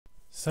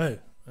So,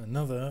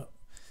 another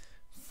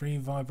free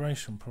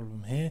vibration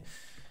problem here.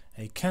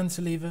 A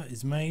cantilever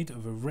is made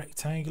of a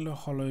rectangular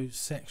hollow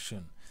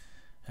section,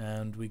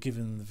 and we're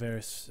given the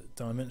various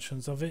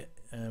dimensions of it,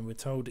 and we're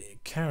told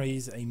it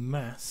carries a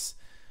mass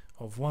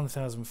of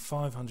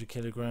 1,500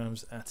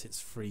 kilograms at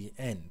its free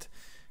end.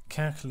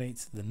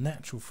 Calculate the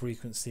natural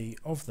frequency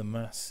of the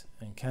mass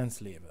and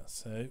cantilever.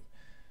 So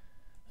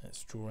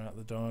let's draw out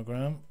the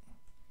diagram.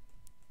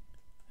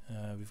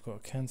 We've got a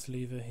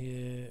cantilever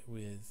here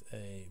with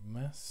a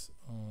mass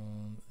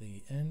on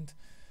the end,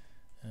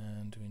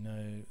 and we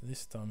know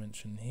this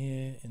dimension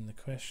here in the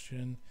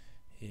question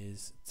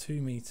is 2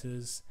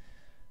 meters.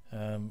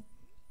 Now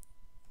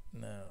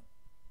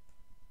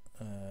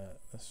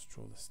let's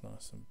draw this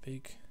nice and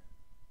big.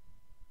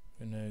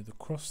 We know the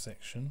cross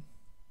section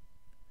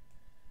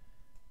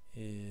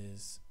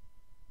is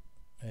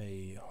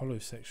a hollow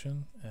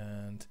section,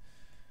 and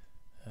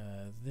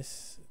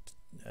this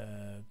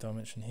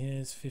dimension here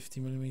is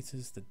 50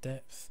 millimeters, the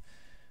depth,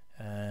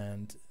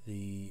 and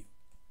the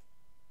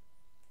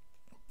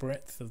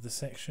breadth of the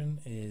section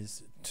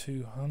is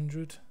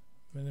 200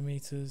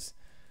 millimeters,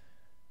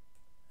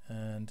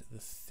 and the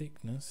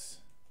thickness,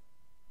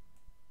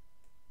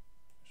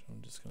 which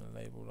I'm just going to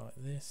label like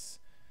this,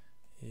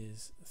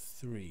 is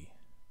 3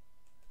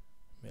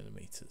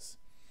 millimeters.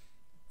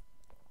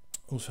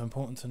 Also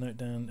important to note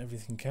down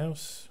everything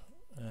else.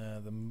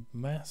 The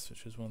mass,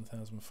 which is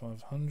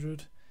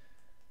 1,500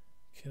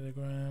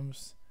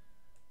 kilograms,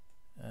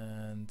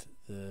 and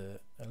the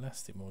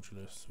elastic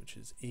modulus, which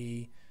is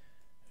E,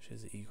 which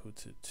is equal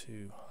to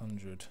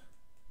 200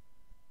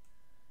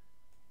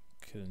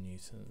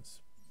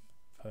 kilonewtons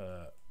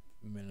per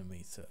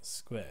millimeter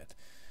squared.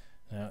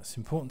 Now it's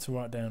important to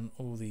write down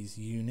all these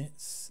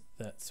units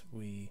that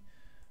we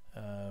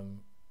are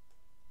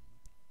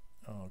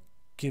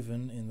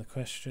given in the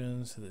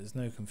question, so that there's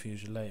no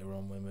confusion later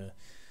on when we're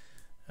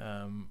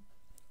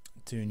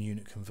doing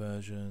unit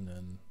conversion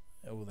and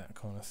all that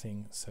kind of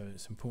thing. So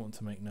it's important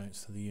to make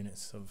notes of the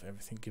units of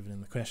everything given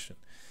in the question.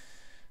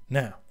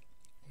 Now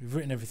we've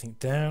written everything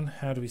down.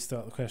 How do we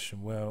start the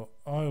question? Well,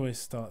 I always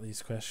start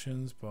these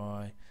questions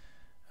by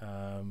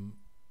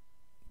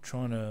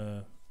trying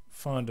to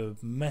find a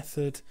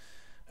method,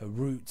 a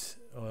route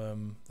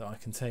that I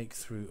can take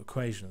through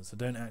equations. I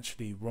don't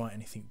actually write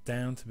anything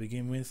down to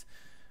begin with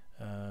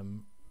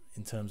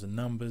in terms of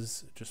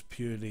numbers, just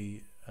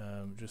purely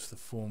just the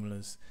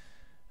formulas,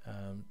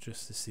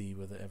 just to see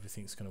whether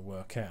everything's going to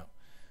work out.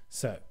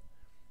 So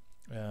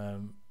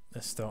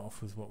let's start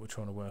off with what we're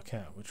trying to work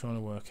out. We're trying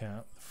to work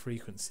out the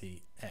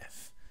frequency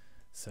f.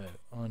 So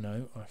I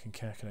know I can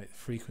calculate the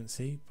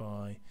frequency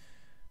by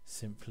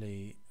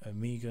simply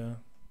omega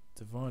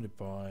divided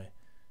by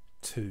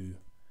 2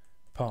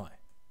 pi.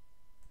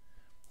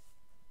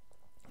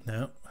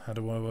 Now how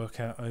do I work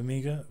out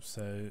omega?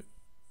 So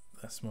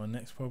that's my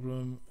next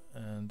problem,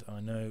 and I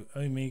know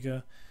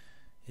omega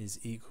is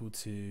equal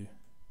to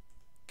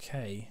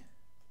k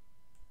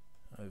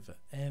over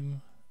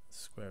m,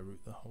 square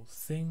root the whole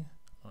thing,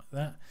 like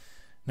that.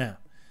 Now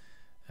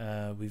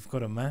we've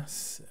got a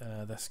mass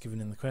that's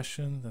given in the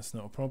question, that's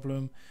not a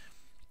problem.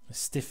 A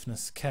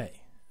stiffness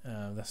k,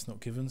 that's not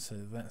given, so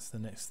that's the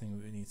next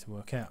thing we need to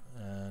work out.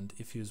 And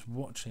if you was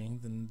watching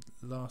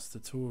the last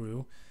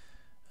tutorial,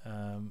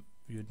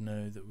 you'd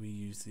know that we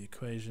use the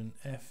equation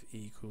F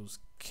equals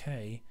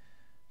k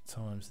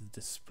times the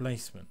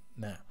displacement.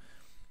 Now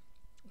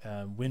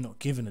we're not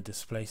given a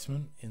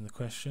displacement in the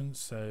question,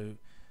 so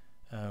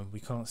we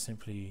can't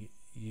simply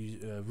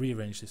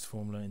rearrange this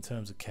formula in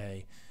terms of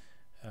k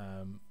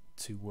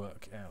to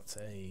work out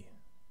the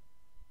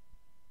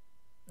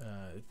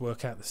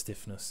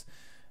stiffness,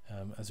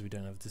 as we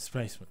don't have a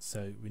displacement.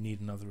 So we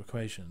need another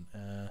equation,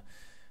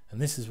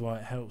 and this is why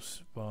it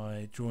helps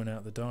by drawing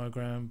out the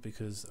diagram,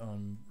 because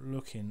I'm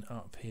looking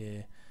up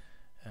here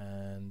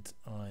and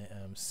I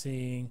am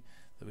seeing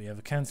that we have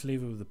a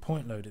cantilever with a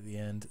point load at the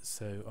end,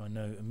 so I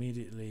know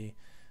immediately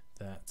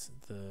that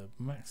the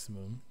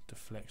maximum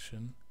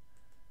deflection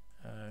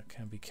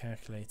can be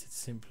calculated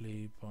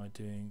simply by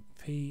doing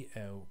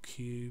PL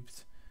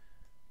cubed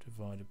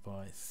divided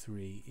by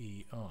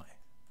 3EI.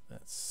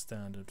 That's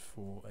standard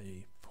for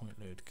a point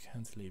load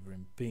cantilever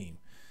in beam.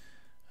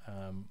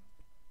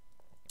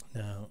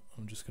 Now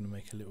I'm just going to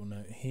make a little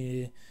note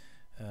here.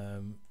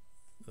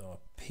 Our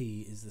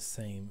P is the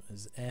same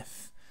as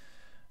F.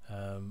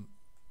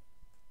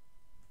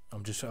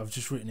 I've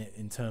just written it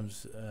in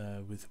terms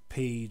with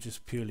P,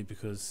 just purely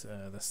because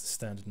that's the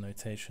standard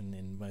notation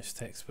in most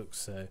textbooks.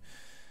 So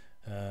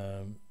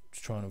to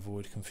try and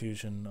avoid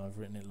confusion, I've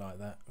written it like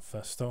that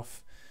first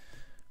off.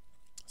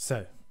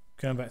 So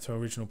going back to our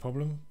original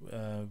problem,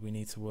 we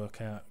need to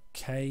work out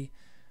K.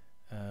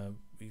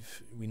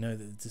 We know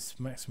that this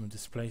maximum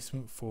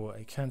displacement for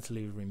a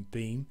cantilever in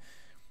beam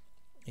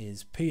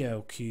is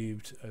PL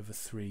cubed over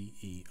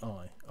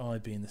 3EI, I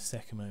being the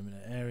second moment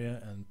of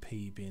area and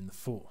P being the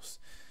force.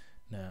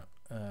 Now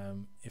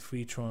if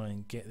we try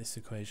and get this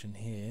equation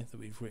here that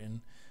we've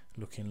written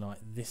looking like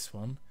this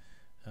one,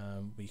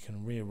 we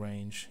can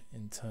rearrange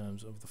in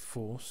terms of the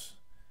force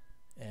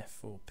F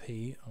or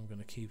P, I'm going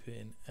to keep it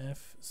in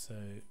F,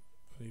 so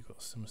we've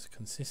got some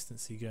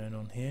consistency going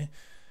on here.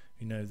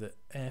 We know that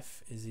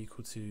F is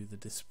equal to the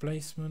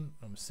displacement.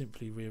 I'm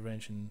simply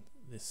rearranging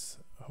this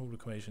whole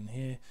equation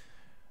here.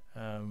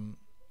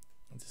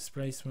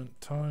 Displacement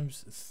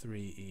times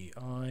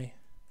 3EI,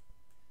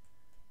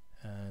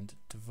 and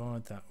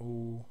divide that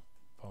all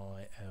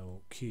by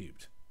L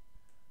cubed,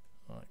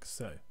 like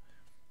so.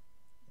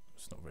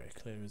 It's not very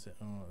clear, is it?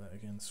 Oh, that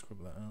again,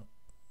 scribble that out.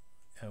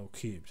 L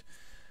cubed.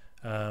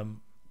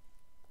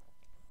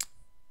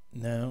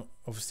 Now,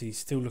 obviously,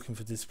 still looking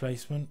for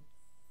displacement.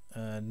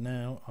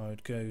 Now I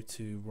would go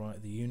to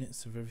write the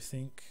units of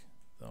everything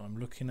that I'm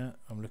looking at.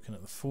 I'm looking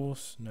at the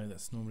force. No,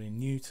 that's normally in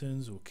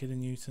newtons or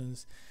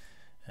kilonewtons,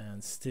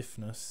 and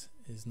stiffness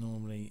is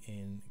normally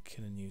in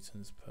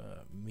kilonewtons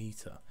per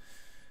meter.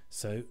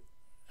 So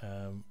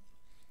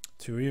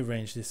to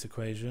rearrange this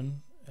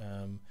equation,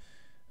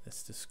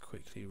 let's just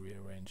quickly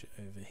rearrange it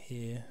over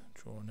here.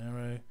 Draw an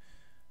arrow,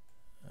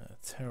 a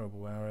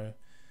terrible arrow,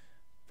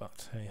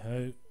 but hey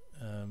ho.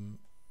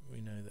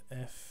 We know that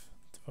F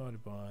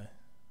divided by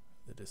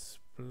the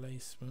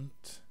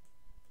displacement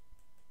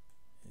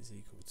is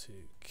equal to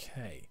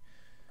K.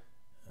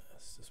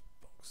 Let's just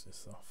box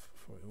this off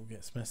before it all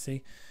gets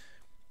messy.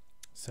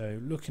 So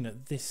looking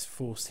at this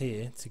force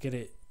here, to get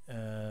it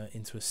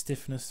into a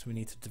stiffness, we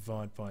need to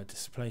divide by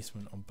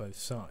displacement on both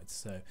sides.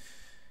 So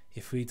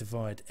if we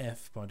divide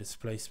F by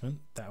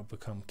displacement, that will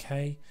become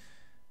K.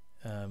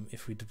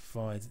 If we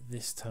divide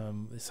this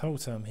term, this whole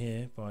term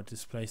here, by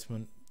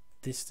displacement,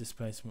 this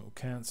displacement will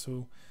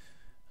cancel.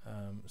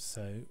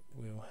 So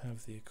we'll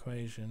have the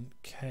equation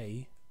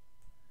K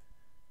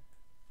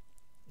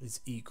is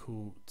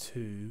equal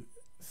to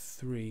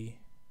 3EI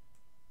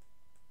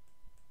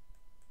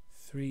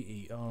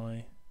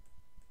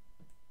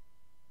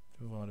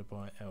divided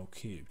by L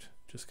cubed.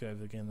 Just go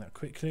over again that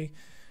quickly.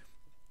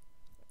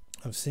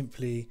 I've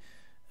simply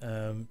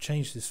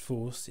changed this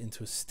force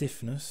into a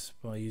stiffness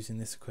by using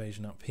this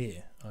equation up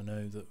here. I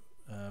know that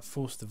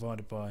force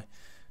divided by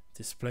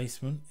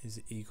displacement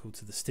is equal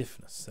to the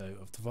stiffness, so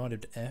I've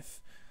divided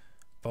F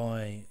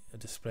by a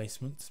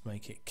displacement to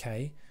make it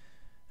K,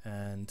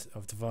 and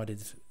I've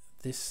divided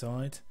this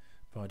side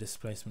by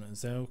displacement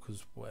as L,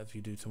 because whatever you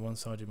do to one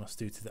side you must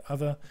do to the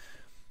other.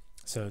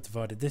 So I've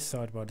divided this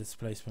side by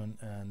displacement,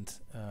 and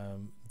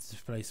the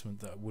displacement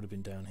that would have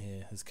been down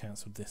here has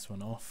cancelled this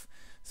one off,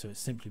 so it's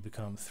simply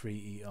become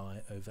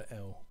 3EI over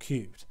L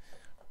cubed.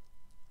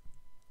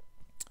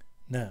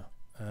 Now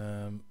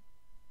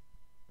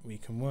we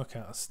can work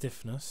out a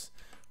stiffness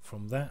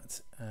from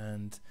that,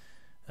 and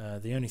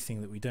the only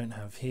thing that we don't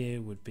have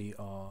here would be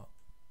our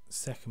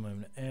second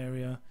moment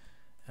area,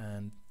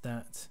 and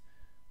that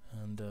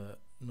under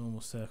normal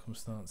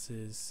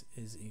circumstances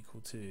is equal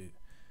to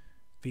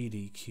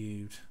BD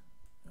cubed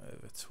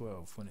over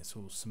 12 when it's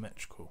all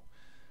symmetrical,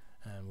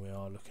 and we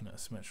are looking at a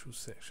symmetrical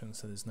section,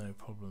 so there's no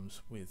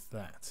problems with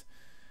that.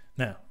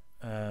 Now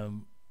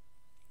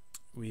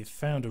we've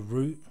found a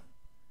route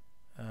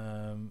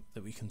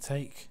that we can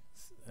take,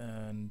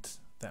 and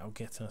that will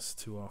get us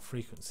to our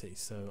frequency.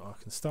 So I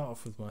can start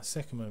off with my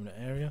second moment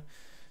area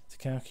to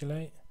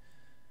calculate.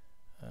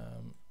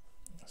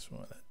 Let's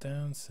write that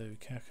down. So we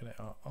calculate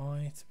our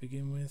I to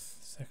begin with,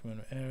 second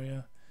moment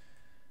area.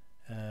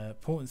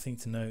 Important thing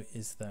to note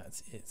is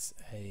that it's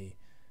a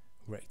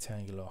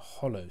rectangular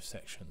hollow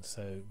section,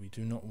 so we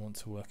do not want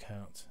to work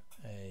out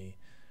a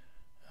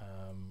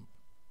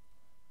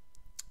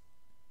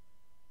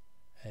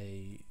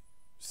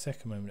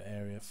second moment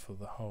area for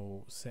the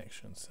whole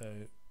section.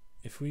 So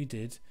if we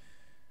did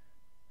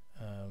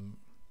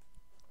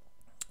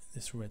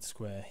this red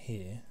square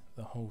here,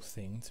 the whole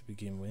thing to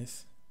begin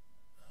with,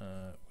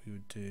 we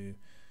would do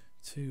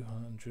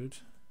 200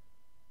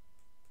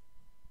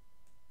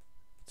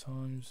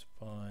 times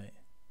by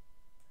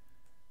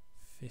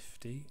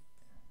 50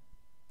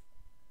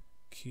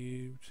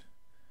 cubed,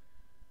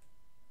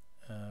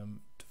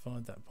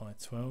 divide that by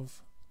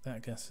 12.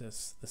 That gets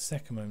us the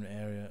second moment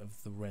area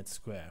of the red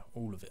square,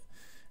 all of it,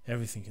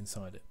 everything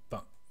inside it.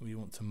 But we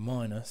want to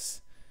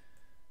minus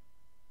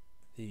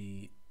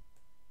the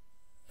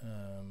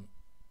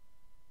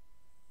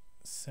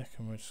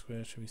second red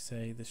square, should we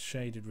say, the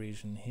shaded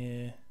region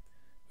here.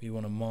 We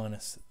want to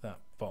minus that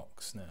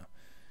box now.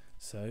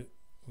 So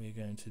we're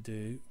going to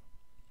do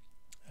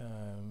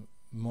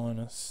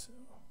minus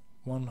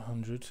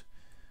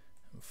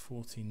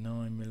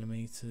 149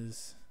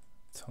 millimeters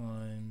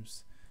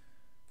times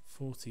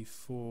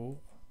 44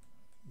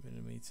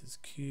 millimeters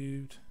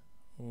cubed,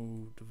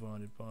 all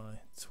divided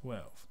by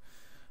 12,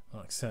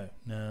 like so.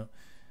 Now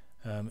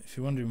if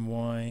you're wondering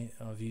why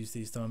I've used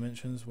these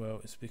dimensions,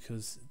 well, it's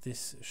because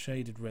this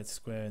shaded red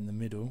square in the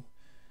middle,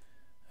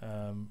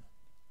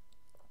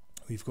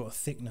 we've got a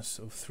thickness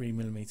of 3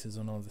 millimeters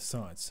on either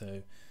side,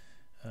 so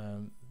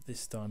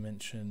this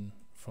dimension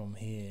from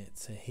here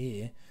to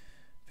here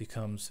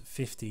becomes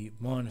 50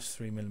 minus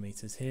 3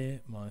 millimeters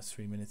here, minus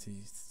 3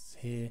 millimeters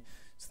here,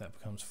 so that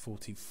becomes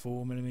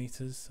 44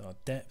 millimeters our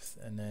depth,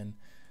 and then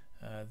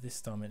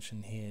this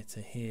dimension here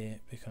to here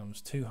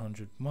becomes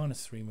 200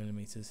 minus 3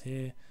 millimeters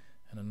here,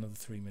 and another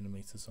 3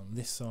 millimeters on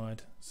this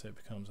side, so it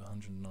becomes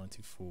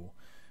 194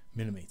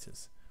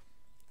 millimeters.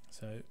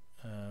 So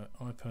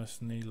I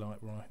personally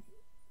like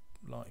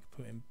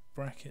putting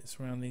brackets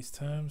around these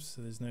terms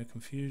so there's no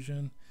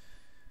confusion,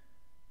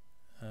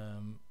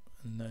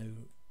 no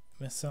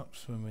mess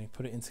ups when we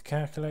put it into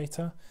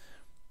calculator.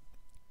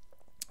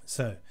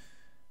 So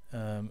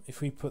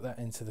if we put that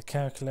into the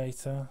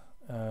calculator,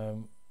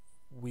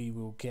 we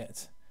will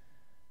get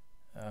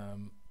a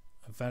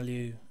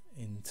value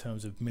in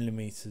terms of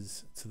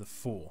millimeters to the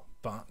 4,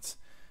 but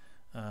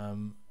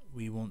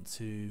we want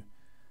to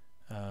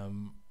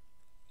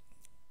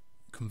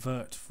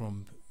convert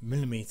from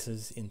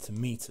millimeters into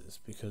meters,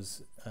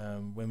 because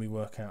when we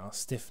work out our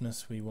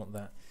stiffness we want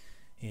that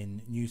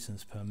in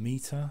newtons per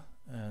meter.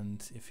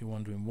 And if you're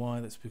wondering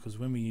why, that's because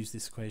when we use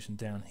this equation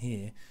down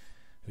here,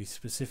 we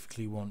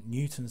specifically want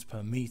newtons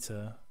per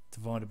meter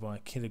divided by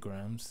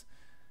kilograms,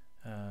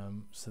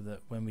 so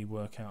that when we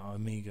work out our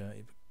omega,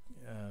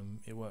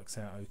 it works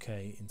out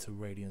okay into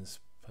radians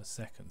per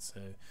second.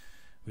 So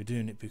we're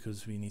doing it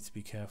because we need to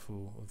be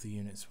careful of the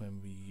units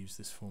when we use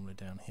this formula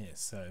down here.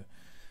 So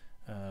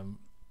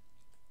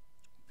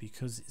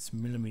because it's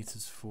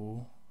millimeters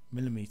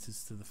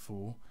to the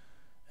 4,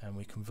 and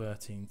we're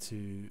converting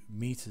to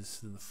meters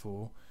to the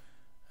 4,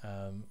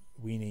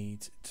 we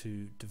need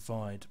to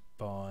divide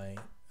by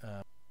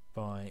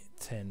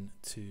 10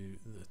 to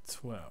the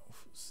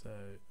 12.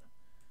 So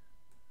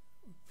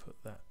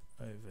put that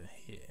over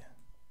here.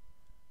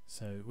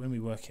 So when we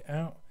work it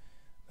out,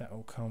 that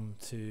will come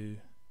to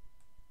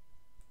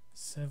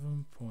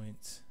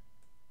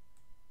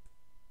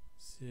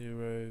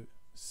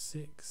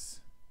 7.06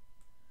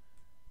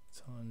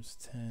 times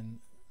 10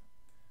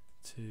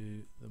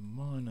 to the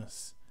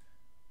minus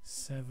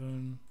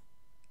 7,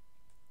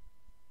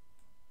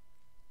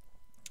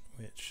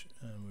 which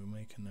we'll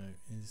make a note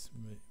is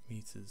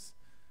meters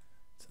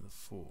to the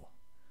 4.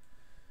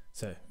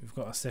 So we've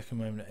got our second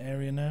moment of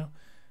area now.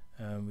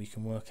 We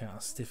can work out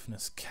our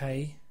stiffness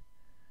K,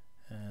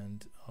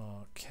 and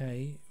our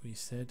K, we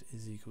said,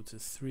 is equal to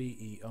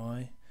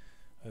 3EI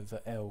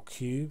over L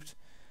cubed.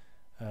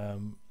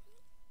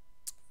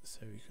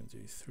 So we can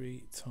do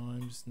 3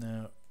 times.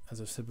 Now, as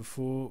I've said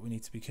before, we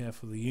need to be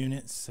careful of the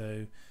units.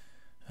 So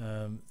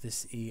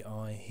this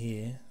EI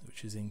here,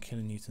 which is in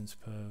kilonewtons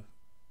per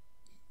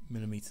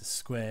millimeter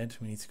squared,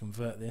 we need to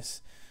convert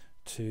this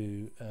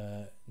to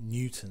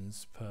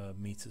newtons per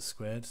meter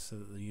squared so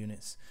that the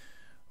units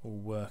all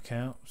work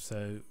out.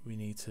 So we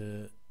need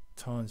to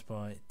times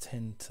by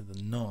 10 to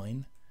the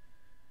 9,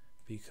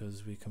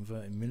 because we're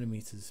converting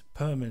millimeters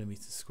per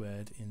millimeter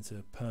squared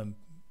into per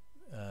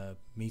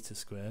meter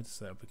squared,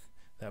 so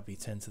that'll be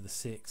 10 to the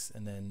 6,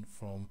 and then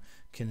from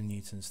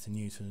kilonewtons to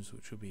newtons,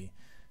 which will be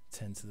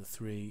 10 to the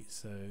 3,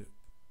 so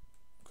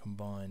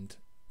combined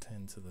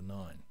 10 to the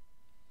 9.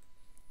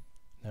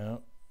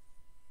 Now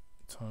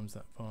times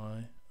that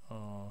by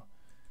our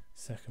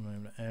second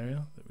moment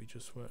area that we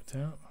just worked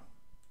out,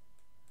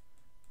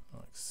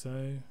 like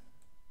so,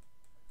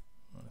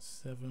 minus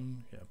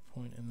 7, get a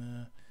point in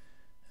there,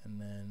 and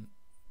then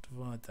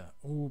divide that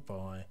all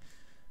by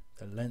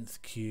the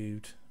length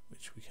cubed,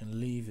 which we can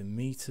leave in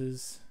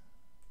meters,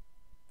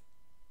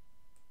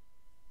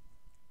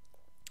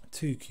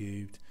 2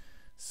 cubed.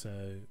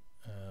 So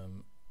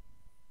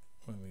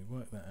when we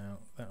work that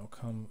out, that will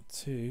come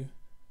to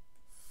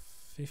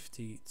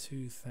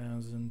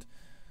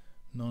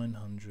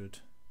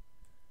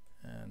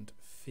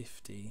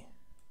 52,950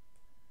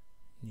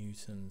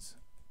 newtons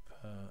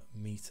per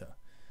meter.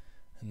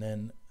 And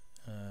then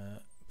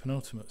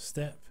penultimate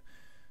step,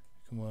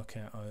 we can work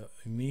out our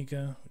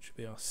omega, which would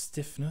be our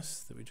stiffness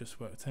that we just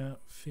worked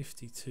out,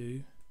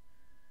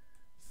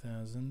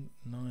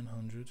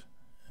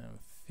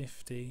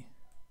 52,950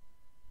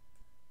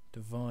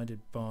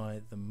 divided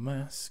by the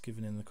mass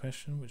given in the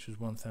question, which is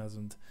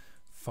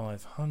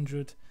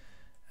 1,500,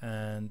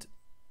 and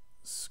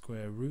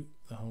square root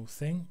the whole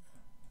thing,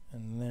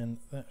 and then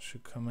that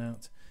should come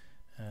out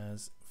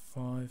as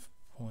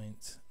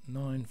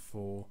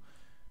 5.94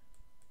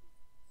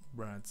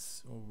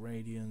 rads or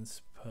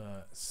radians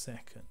per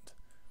second.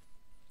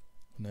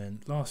 And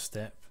then last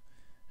step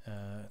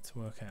to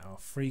work out our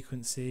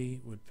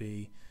frequency would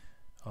be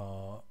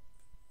our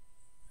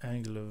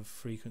angle of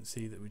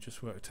frequency that we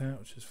just worked out,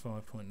 which is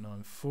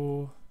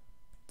 5.94,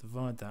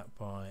 divide that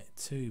by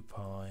 2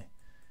 pi,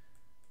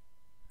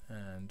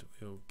 and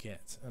we'll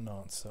get an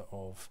answer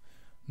of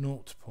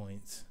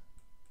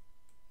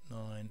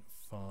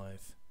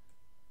 0.95,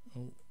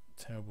 oh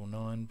terrible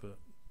 9, but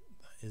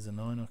that is a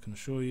 9, I can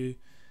assure you,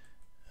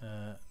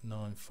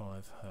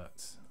 95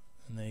 hertz.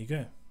 And there you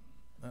go,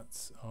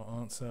 that's our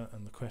answer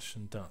and the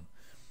question done.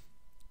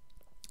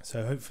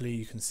 So hopefully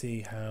you can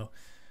see how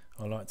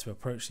I like to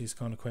approach these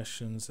kind of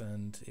questions,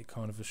 and it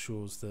kind of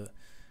assures that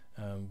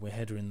we're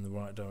heading in the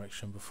right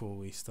direction before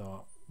we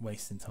start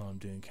wasting time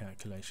doing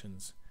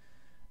calculations.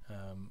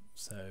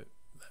 So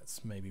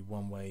that's maybe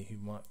one way you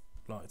might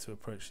like to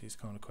approach these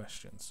kind of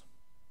questions.